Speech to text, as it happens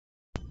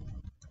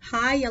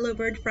Hi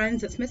Yellowbird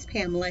friends, it's Miss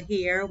Pamela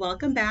here.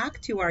 Welcome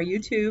back to our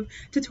YouTube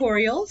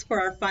tutorials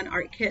for our fun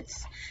art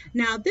kits.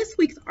 Now this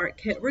week's art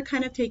kit, we're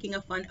kind of taking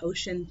a fun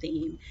ocean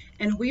theme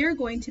and we are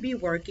going to be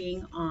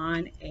working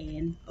on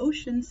an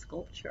ocean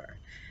sculpture.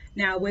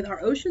 Now with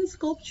our ocean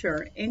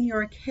sculpture in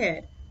your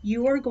kit,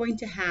 you are going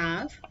to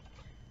have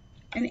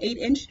an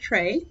 8-inch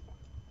tray,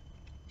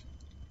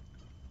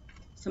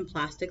 some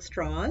plastic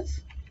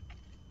straws,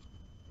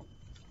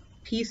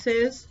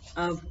 pieces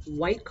of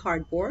white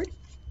cardboard,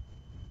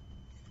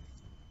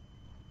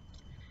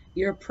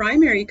 your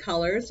primary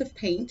colors of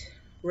paint,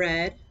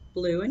 red,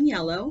 blue, and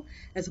yellow,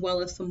 as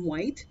well as some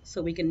white,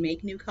 so we can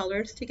make new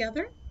colors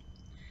together.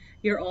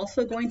 You're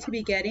also going to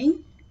be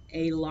getting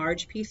a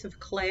large piece of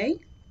clay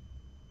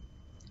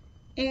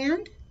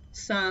and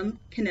some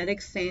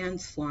kinetic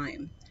sand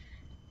slime,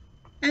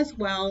 as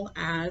well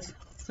as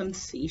some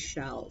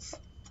seashells.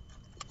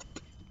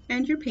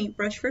 And your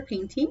paintbrush for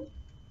painting,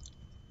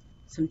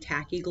 some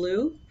tacky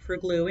glue for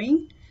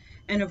gluing,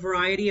 and a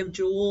variety of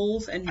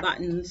jewels and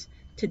buttons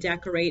to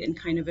decorate and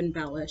kind of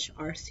embellish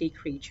our sea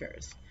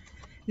creatures.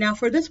 Now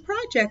for this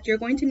project, you're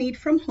going to need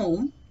from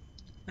home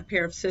a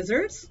pair of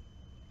scissors,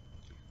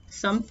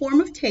 some form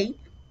of tape,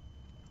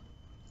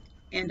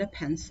 and a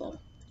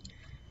pencil.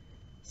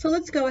 So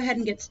let's go ahead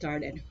and get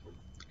started.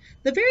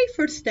 The very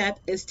first step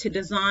is to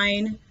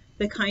design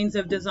the kinds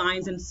of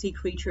designs and sea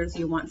creatures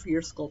you want for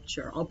your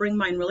sculpture. I'll bring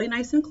mine really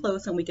nice and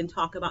close and we can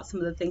talk about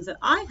some of the things that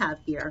I have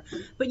here,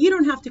 but you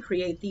don't have to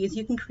create these.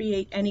 You can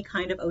create any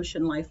kind of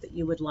ocean life that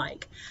you would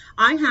like.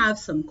 I have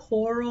some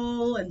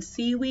coral and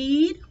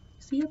seaweed.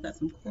 See, I've got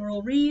some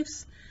coral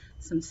reefs,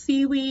 some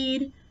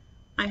seaweed.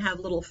 I have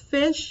little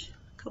fish,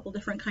 a couple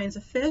different kinds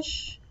of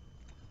fish.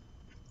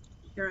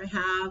 Here I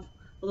have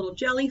a little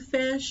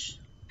jellyfish,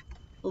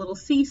 a little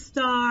sea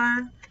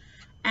star,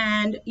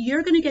 and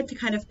you're going to get to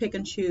kind of pick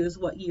and choose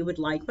what you would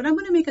like, but I'm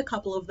going to make a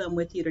couple of them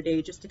with you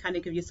today just to kind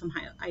of give you some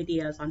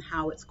ideas on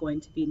how it's going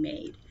to be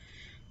made.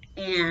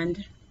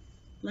 And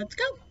let's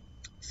go.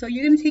 So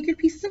you're going to take your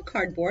pieces of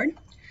cardboard.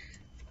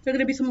 There are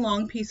going to be some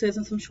long pieces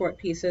and some short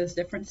pieces,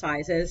 different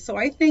sizes. So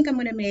I think I'm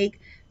going to make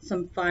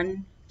some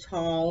fun,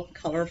 tall,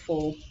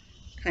 colorful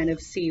kind of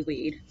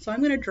seaweed. So I'm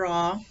going to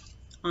draw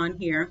on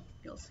here.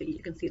 You'll see, you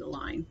can see the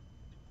line.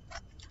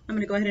 I'm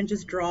going to go ahead and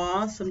just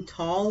draw some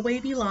tall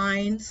wavy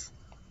lines.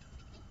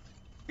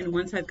 And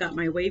once I've got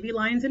my wavy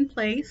lines in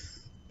place,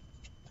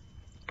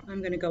 I'm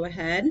going to go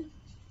ahead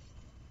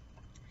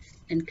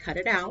and cut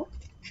it out.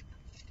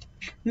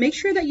 Make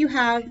sure that you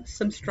have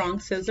some strong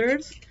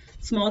scissors.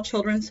 Small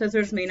children's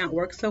scissors may not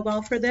work so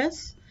well for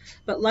this,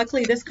 but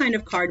luckily this kind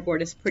of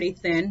cardboard is pretty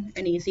thin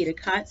and easy to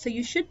cut, so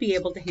you should be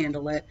able to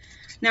handle it.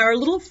 Now our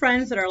little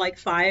friends that are like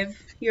 5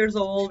 years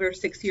old or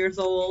 6 years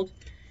old,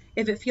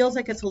 if it feels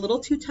like it's a little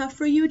too tough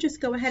for you, just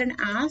go ahead and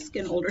ask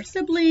an older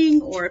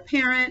sibling or a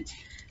parent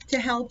to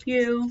help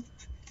you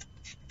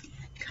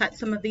cut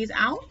some of these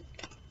out.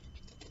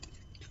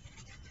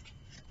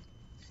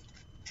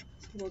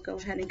 So we'll go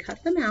ahead and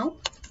cut them out.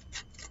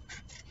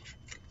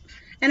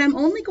 And I'm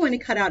only going to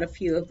cut out a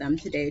few of them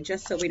today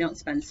just so we don't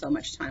spend so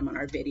much time on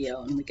our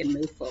video and we can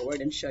move forward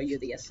and show you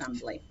the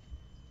assembly.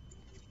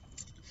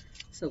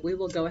 So we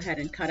will go ahead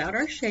and cut out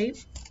our shape.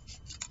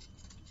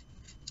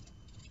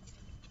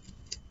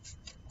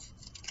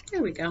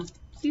 There we go.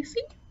 You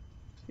see?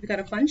 We've got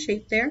a fun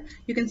shape there.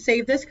 You can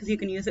save this because you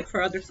can use it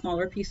for other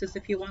smaller pieces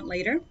if you want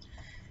later.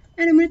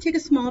 And I'm going to take a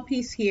small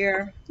piece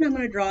here and I'm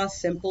going to draw a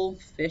simple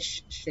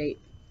fish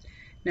shape.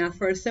 Now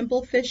for a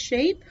simple fish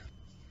shape,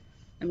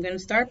 I'm going to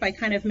start by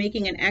kind of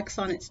making an X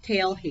on its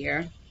tail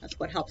here. That's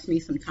what helps me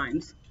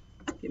sometimes.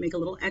 You make a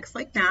little X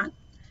like that.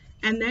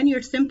 And then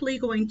you're simply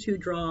going to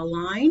draw a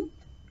line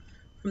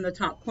from the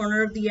top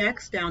corner of the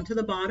X down to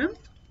the bottom.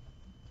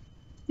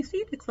 You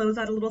see, to close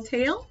out a little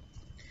tail.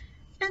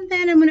 And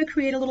then I'm going to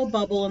create a little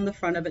bubble in the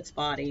front of its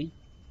body.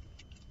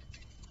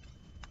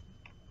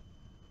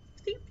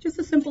 See, just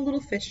a simple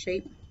little fish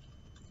shape.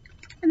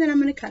 And then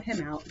I'm going to cut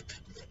him out.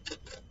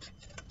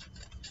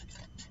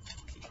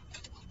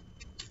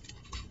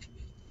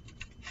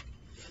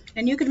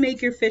 And you can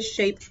make your fish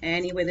shape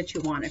any way that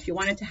you want. If you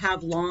want it to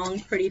have long,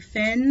 pretty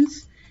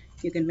fins,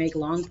 you can make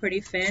long, pretty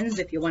fins.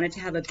 If you want it to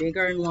have a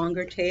bigger and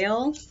longer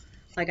tail,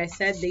 like I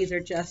said, these are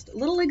just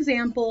little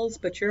examples,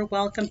 but you're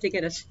welcome to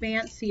get as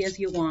fancy as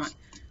you want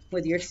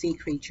with your sea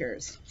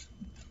creatures.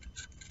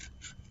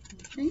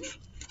 Okay.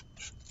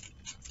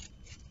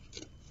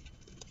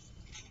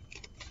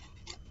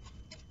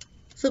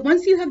 So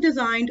once you have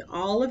designed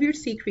all of your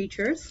sea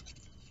creatures,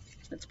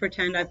 let's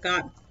pretend I've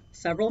got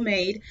several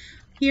made.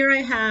 Here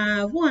I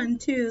have 1,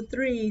 2,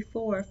 3,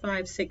 4,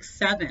 5, 6,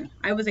 7.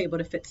 I was able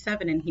to fit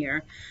 7 in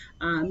here.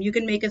 You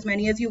can make as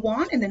many as you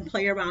want and then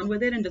play around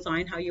with it and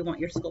design how you want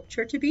your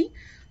sculpture to be.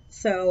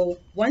 So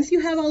once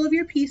you have all of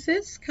your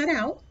pieces cut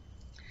out,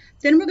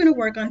 then we're going to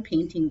work on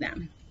painting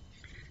them.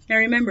 Now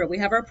remember, we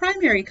have our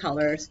primary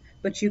colors,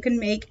 but you can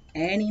make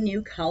any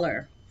new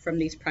color from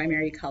these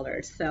primary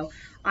colors. So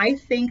I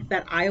think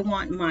that I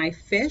want my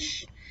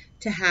fish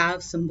to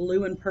have some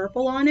blue and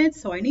purple on it,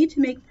 so I need to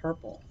make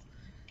purple.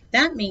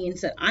 That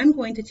means that I'm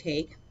going to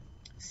take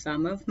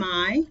some of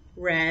my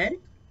red,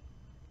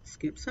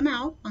 scoop some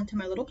out onto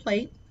my little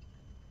plate,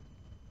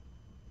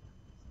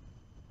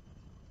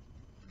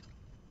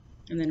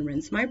 and then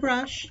rinse my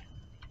brush.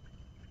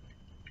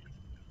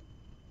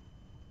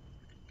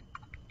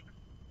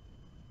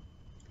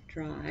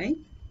 Dry.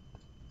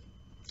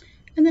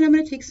 And then I'm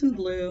going to take some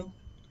blue,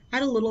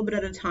 add a little bit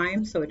at a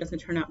time so it doesn't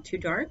turn out too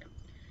dark,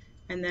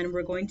 and then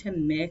we're going to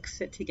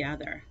mix it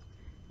together.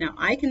 Now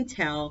I can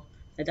tell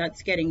that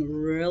that's getting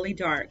really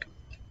dark,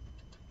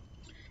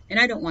 and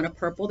I don't want a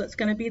purple that's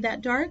going to be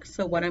that dark,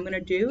 so what I'm going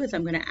to do is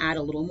I'm going to add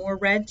a little more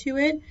red to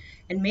it,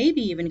 and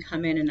maybe even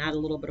come in and add a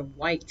little bit of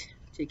white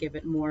to give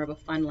it more of a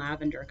fun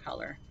lavender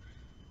color.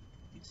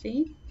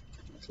 See,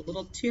 it's a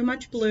little too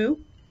much blue.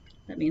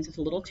 That means it's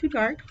a little too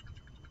dark.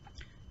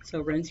 So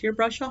rinse your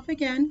brush off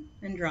again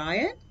and dry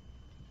it.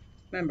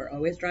 Remember,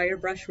 always dry your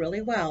brush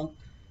really well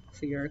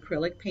so your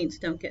acrylic paints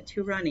don't get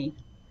too runny.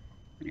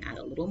 I'm going to add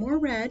a little more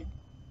red.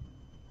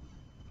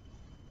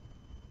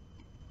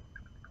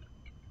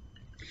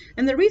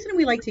 And the reason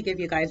we like to give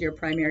you guys your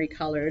primary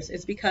colors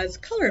is because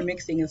color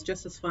mixing is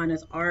just as fun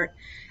as art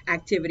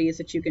activities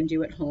that you can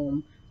do at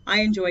home.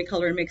 I enjoy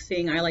color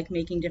mixing. I like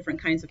making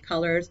different kinds of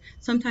colors.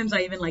 Sometimes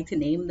I even like to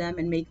name them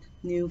and make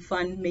new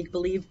fun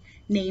make-believe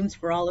names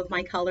for all of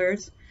my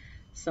colors.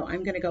 So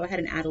I'm going to go ahead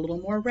and add a little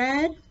more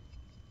red,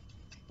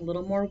 a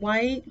little more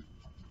white,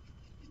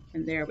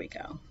 and there we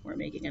go. We're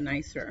making a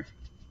nicer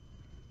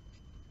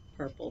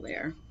purple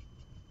there.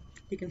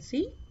 You can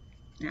see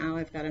now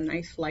I've got a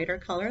nice lighter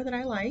color that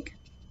I like.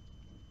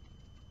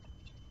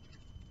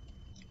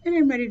 And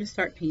I'm ready to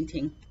start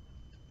painting.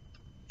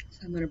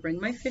 So I'm going to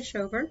bring my fish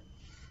over,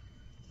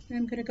 and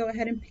I'm going to go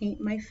ahead and paint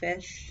my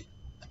fish.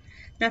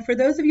 Now for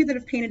those of you that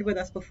have painted with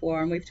us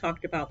before, and we've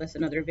talked about this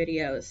in other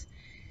videos,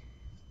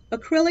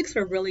 acrylics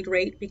are really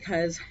great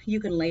because you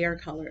can layer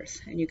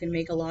colors and you can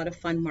make a lot of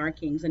fun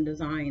markings and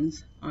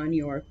designs on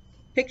your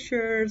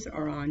pictures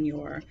or on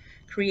your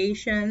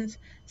creations.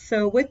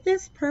 So with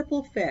this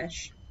purple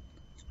fish,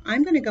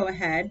 I'm going to go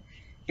ahead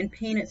and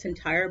paint its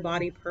entire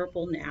body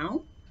purple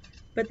now,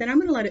 but then I'm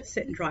going to let it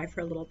sit and dry for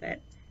a little bit.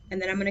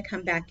 And then I'm going to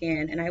come back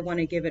in and I want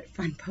to give it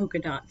fun polka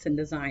dots and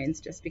designs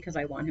just because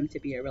I want him to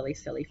be a really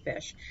silly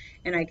fish.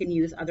 And I can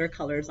use other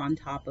colors on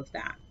top of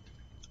that,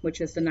 which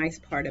is the nice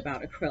part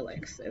about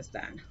acrylics, is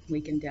that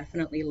we can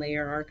definitely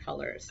layer our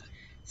colors.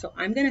 So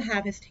I'm going to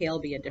have his tail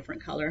be a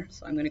different color.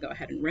 So I'm going to go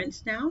ahead and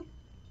rinse now.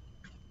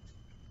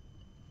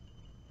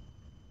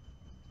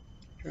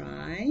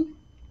 Dry.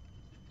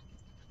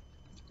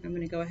 I'm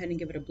going to go ahead and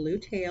give it a blue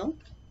tail.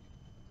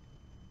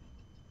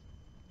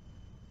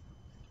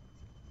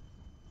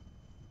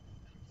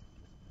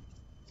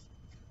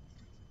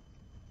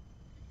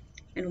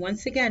 And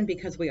once again,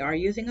 because we are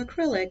using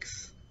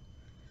acrylics,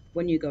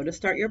 when you go to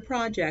start your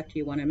project,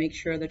 you want to make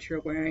sure that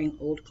you're wearing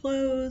old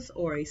clothes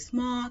or a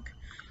smock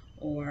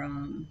or,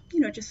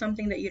 just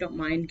something that you don't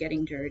mind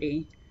getting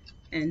dirty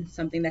and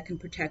something that can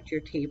protect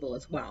your table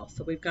as well.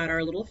 So we've got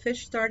our little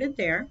fish started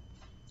there.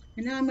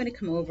 And now I'm going to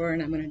come over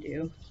and I'm going to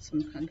do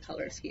some fun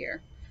colors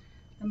here.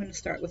 I'm going to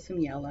start with some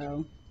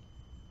yellow.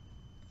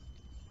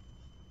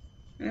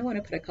 And I want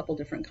to put a couple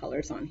different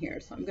colors on here.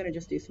 So I'm going to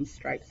just do some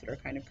stripes that are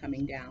kind of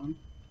coming down.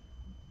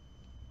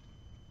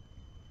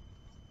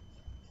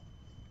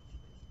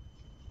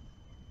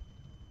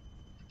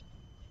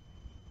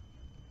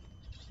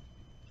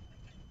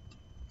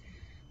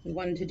 We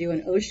wanted to do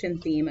an ocean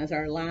theme as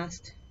our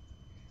last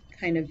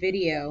kind of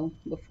video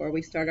before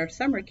we start our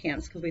summer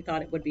camps because we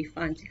thought it would be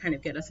fun to kind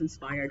of get us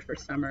inspired for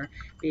summer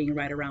being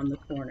right around the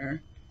corner.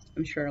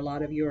 I'm sure a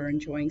lot of you are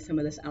enjoying some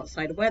of this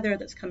outside weather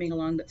that's coming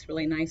along that's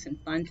really nice and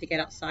fun to get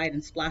outside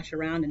and splash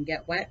around and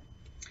get wet.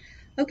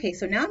 Okay,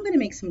 so now I'm going to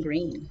make some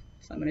green.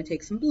 So I'm going to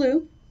take some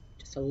blue,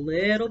 just a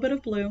little bit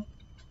of blue.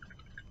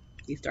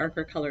 These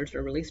darker colors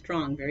are really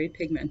strong, very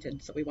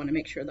pigmented, so we want to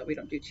make sure that we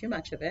don't do too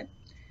much of it.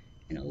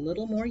 And a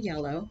little more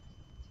yellow.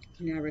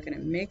 Now we're going to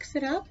mix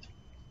it up.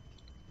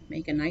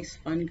 Make a nice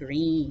fun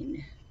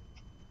green.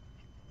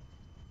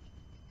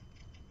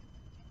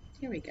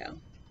 Here we go.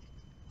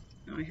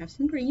 Now I have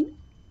some green.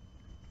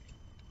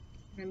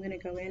 I'm going to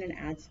go in and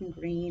add some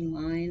green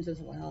lines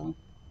as well.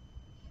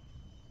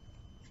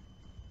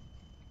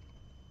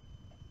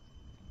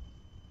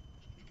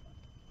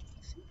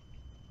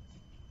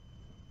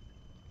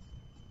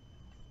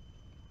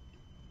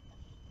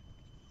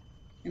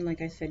 And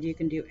like I said, you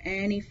can do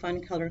any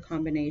fun color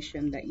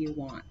combination that you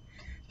want.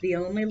 The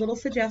only little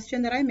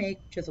suggestion that I make,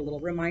 which is a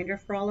little reminder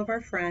for all of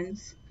our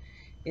friends,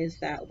 is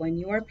that when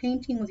you are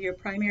painting with your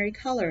primary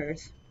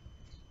colors,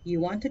 you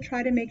want to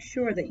try to make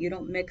sure that you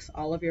don't mix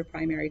all of your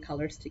primary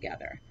colors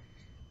together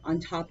on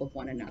top of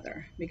one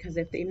another. Because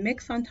if they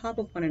mix on top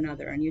of one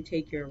another and you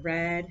take your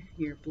red,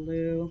 your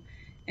blue,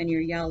 and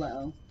your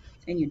yellow,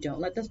 and you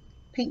don't let the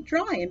paint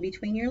dry in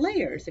between your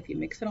layers, if you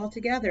mix it all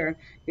together,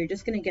 you're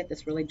just going to get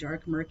this really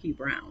dark, murky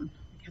brown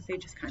because they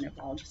just kind of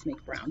all just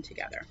make brown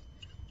together.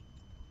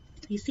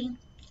 You see?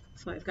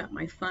 So I've got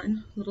my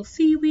fun little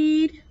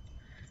seaweed.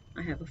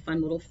 I have a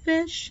fun little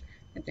fish.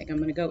 I think I'm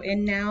going to go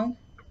in now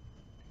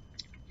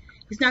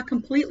He's not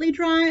completely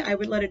dry. I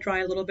would let it dry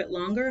a little bit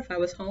longer if I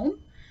was home.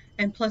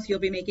 And plus you'll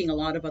be making a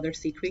lot of other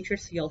sea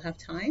creatures, so you'll have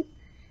time.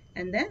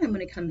 And then I'm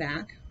going to come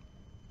back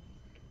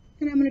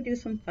and I'm going to do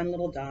some fun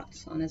little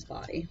dots on his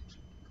body.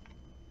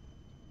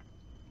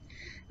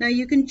 Now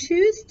you can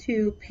choose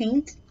to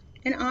paint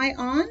an eye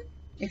on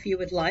if you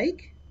would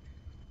like,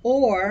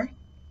 or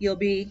you'll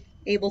be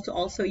able to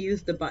also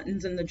use the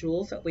buttons and the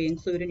jewels that we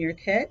include in your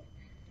kit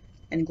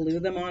and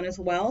glue them on as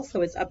well.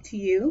 So it's up to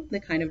you,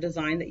 the kind of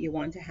design that you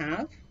want to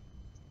have.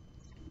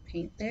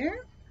 Paint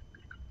there.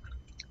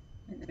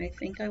 And then I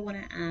think I want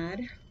to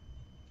add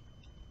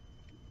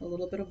a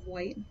little bit of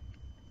white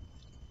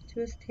to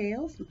his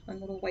tail, some fun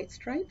little white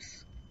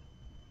stripes.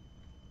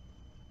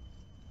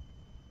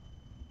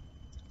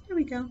 There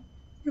we go.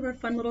 We have our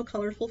fun little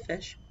colorful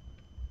fish.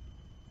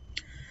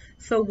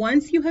 So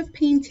once you have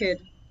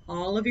painted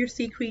all of your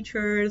sea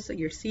creatures,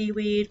 your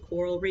seaweed,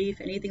 coral reef,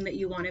 anything that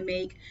you want to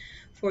make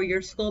for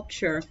your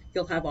sculpture,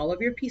 you'll have all of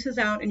your pieces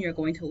out and you're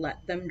going to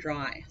let them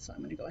dry. So I'm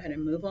going to go ahead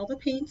and move all the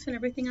paints and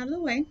everything out of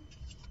the way.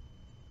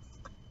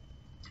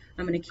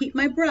 I'm going to keep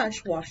my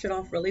brush, wash it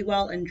off really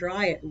well and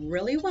dry it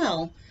really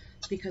well,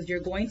 because you're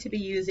going to be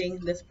using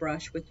this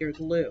brush with your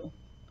glue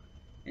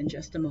in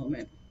just a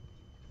moment.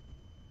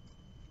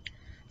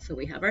 So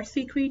we have our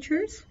sea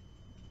creatures,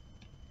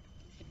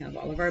 we have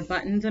all of our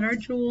buttons and our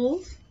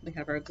jewels, we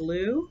have our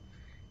glue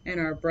and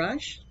our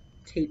brush,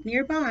 tape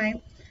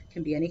nearby,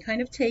 can be any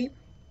kind of tape,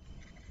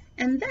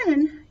 and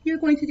then you're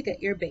going to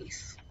get your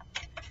base.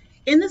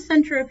 In the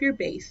center of your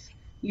base,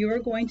 you're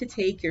going to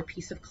take your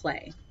piece of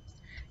clay.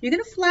 You're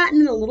going to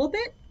flatten it a little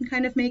bit and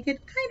kind of make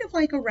it kind of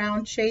like a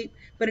round shape,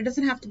 but it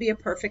doesn't have to be a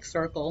perfect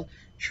circle.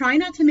 Try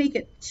not to make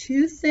it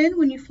too thin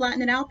when you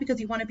flatten it out,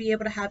 because you want to be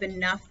able to have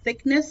enough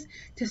thickness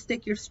to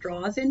stick your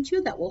straws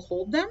into that will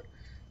hold them.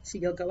 So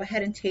you'll go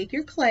ahead and take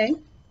your clay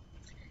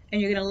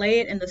and you're going to lay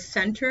it in the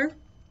center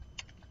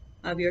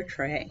of your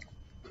tray.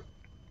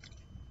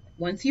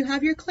 Once you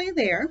have your clay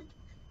there,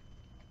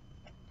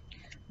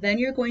 then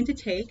you're going to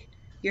take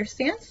your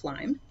sand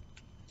slime.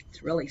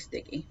 It's really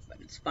sticky, but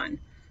it's fun.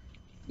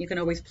 You can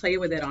always play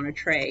with it on a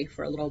tray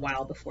for a little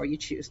while before you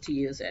choose to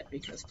use it,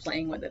 because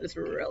playing with it is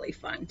really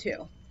fun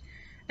too.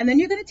 And then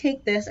you're going to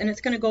take this and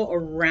it's going to go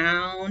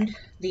around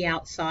the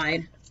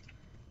outside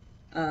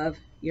of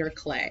your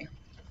clay.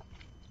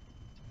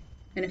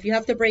 And if you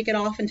have to break it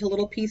off into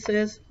little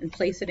pieces and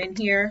place it in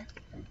here,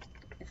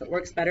 if it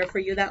works better for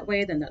you that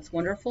way, then that's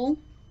wonderful.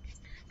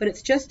 But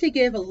it's just to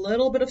give a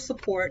little bit of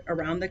support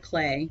around the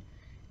clay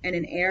and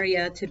an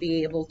area to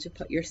be able to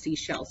put your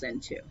seashells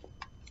into.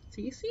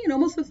 So you see, it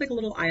almost looks like a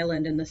little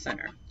island in the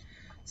center.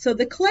 So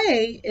the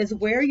clay is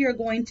where you're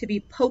going to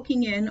be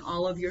poking in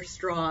all of your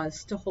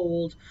straws to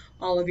hold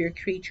all of your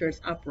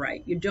creatures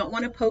upright. You don't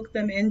want to poke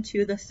them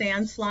into the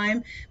sand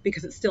slime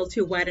because it's still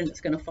too wet and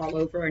it's going to fall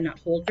over and not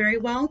hold very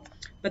well.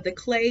 But the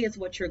clay is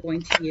what you're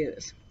going to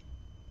use.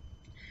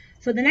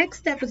 So the next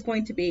step is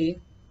going to be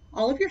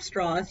all of your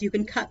straws. You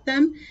can cut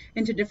them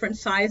into different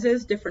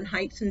sizes, different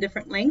heights, and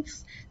different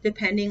lengths,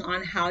 depending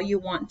on how you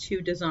want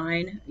to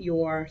design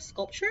your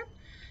sculpture.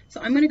 So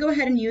I'm going to go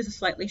ahead and use a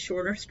slightly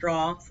shorter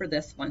straw for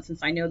this one,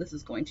 since I know this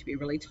is going to be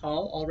really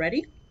tall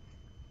already.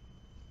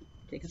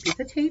 Take a piece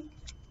of tape,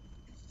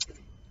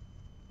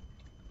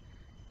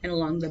 and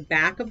along the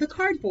back of the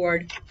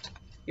cardboard,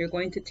 you're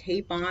going to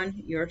tape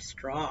on your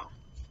straw.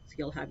 So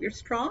you'll have your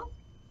straw,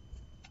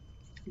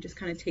 and just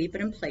kind of tape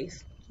it in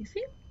place, you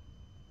see?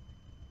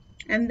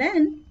 And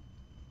then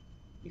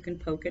you can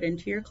poke it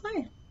into your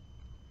clay.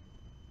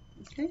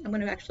 Okay, I'm going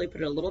to actually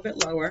put it a little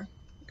bit lower,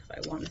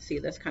 I want to see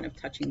this kind of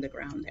touching the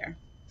ground there.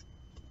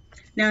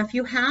 Now, if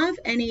you have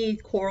any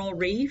coral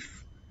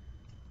reef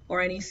or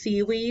any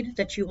seaweed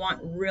that you want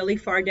really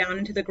far down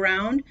into the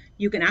ground,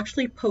 you can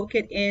actually poke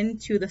it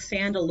into the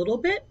sand a little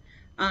bit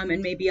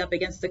and maybe up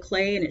against the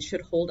clay, and it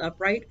should hold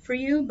upright for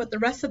you. But the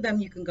rest of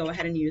them, you can go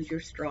ahead and use your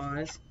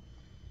straws.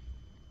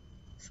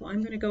 So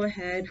I'm going to go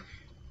ahead,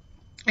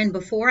 and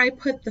before I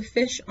put the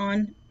fish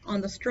on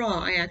the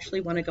straw, I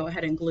actually want to go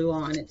ahead and glue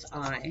on its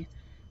eye.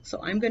 So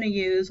I'm going to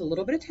use a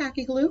little bit of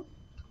tacky glue,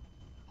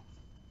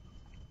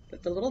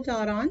 put the little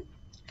dot on,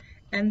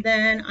 and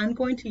then I'm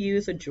going to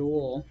use a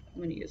jewel.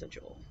 I'm going to use a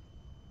jewel.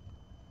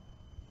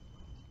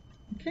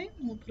 Okay,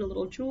 we'll put a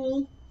little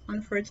jewel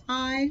on for its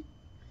eye.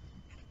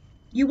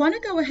 You want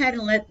to go ahead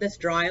and let this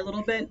dry a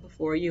little bit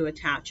before you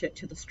attach it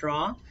to the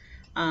straw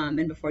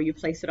and before you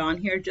place it on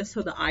here, just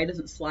so the eye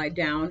doesn't slide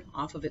down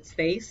off of its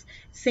face.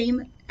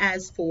 Same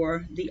as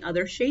for the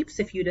other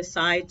shapes. If you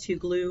decide to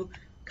glue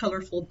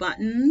colorful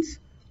buttons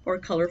or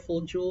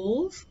colorful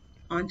jewels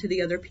onto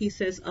the other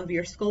pieces of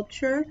your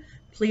sculpture,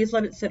 please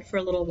let it sit for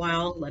a little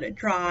while, let it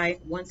dry.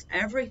 Once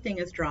everything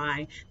is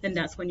dry, then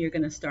that's when you're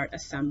going to start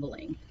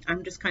assembling.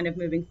 I'm just kind of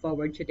moving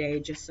forward today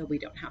just so we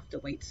don't have to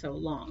wait so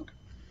long.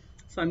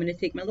 So I'm going to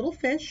take my little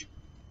fish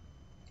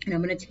and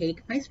I'm going to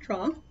take my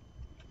straw.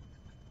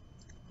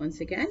 Once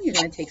again, you're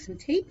going to take some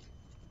tape.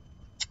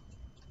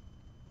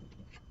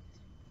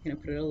 You're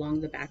going to put it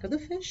along the back of the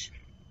fish.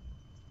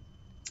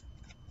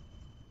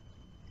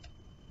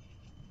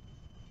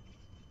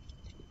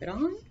 It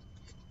on,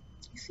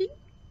 see?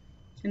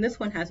 And this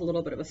one has a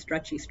little bit of a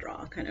stretchy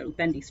straw, kind of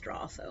bendy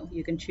straw, so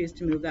you can choose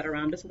to move that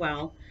around as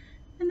well.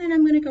 And then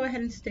I'm going to go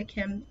ahead and stick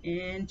him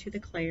into the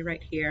clay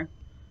right here,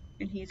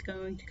 and he's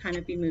going to kind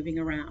of be moving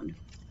around.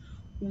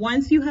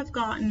 Once you have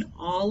gotten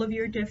all of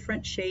your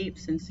different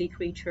shapes and sea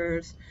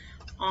creatures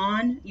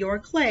on your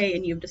clay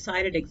and you've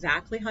decided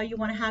exactly how you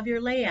want to have your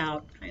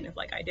layout, kind of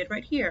like I did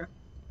right here,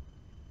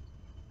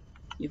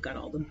 you've got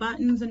all the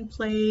buttons in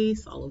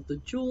place, all of the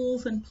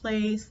jewels in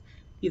place,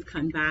 you've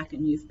come back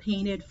and you've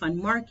painted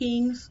fun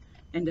markings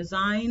and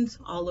designs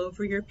all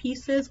over your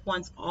pieces.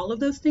 Once all of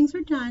those things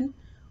are done,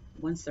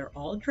 once they're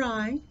all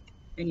dry,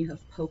 and you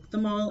have poked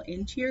them all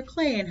into your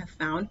clay and have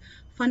found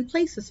fun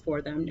places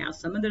for them. Now,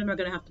 some of them are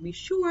going to have to be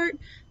short,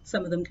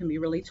 some of them can be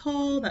really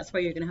tall. That's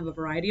why you're going to have a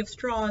variety of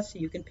straws so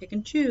you can pick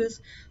and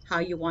choose how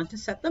you want to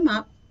set them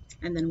up.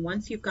 And then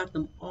once you've got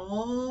them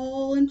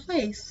all in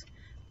place,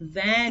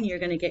 then you're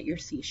going to get your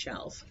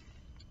seashells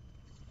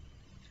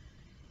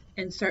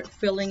and start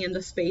filling in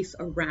the space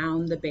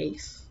around the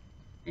base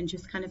and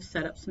just kind of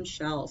set up some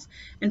shells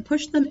and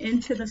push them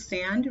into the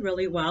sand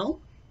really well.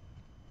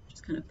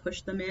 Just kind of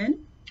push them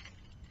in.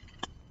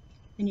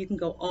 And you can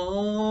go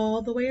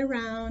all the way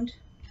around,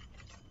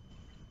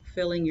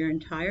 filling your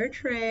entire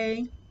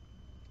tray.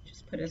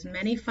 Just put as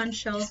many fun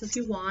shells as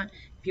you want.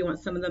 If you want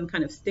some of them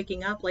kind of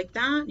sticking up like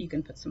that, you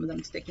can put some of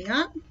them sticking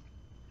up.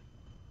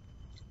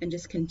 And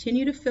just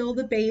continue to fill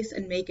the base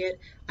and make it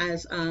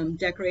as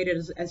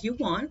decorated as you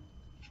want.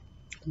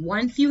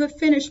 Once you have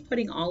finished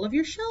putting all of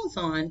your shells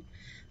on,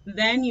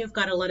 then you've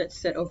got to let it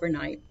sit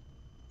overnight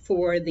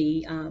for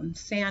the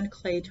sand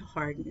clay to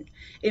harden.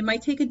 It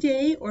might take a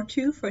day or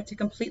two for it to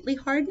completely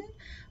harden,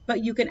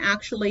 but you can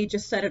actually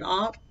just set it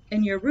up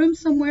in your room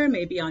somewhere,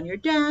 maybe on your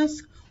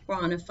desk or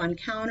on a fun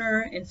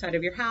counter inside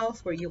of your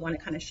house where you want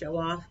to kind of show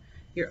off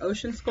your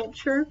ocean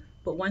sculpture.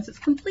 But once it's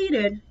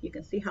completed, you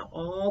can see how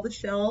all the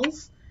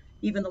shells,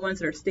 even the ones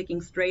that are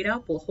sticking straight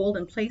up, will hold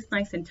in place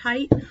nice and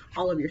tight.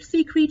 All of your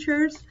sea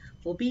creatures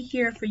will be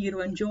here for you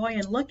to enjoy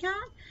and look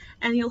at,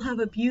 and you'll have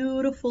a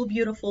beautiful,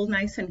 beautiful,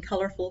 nice and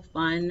colorful,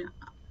 fun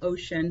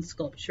ocean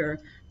sculpture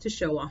to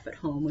show off at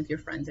home with your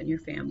friends and your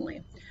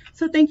family.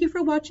 So thank you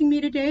for watching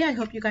me today. I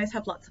hope you guys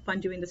have lots of fun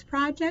doing this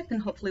project,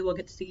 and hopefully we'll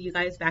get to see you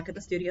guys back at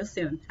the studio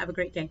soon. Have a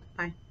great day.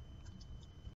 Bye.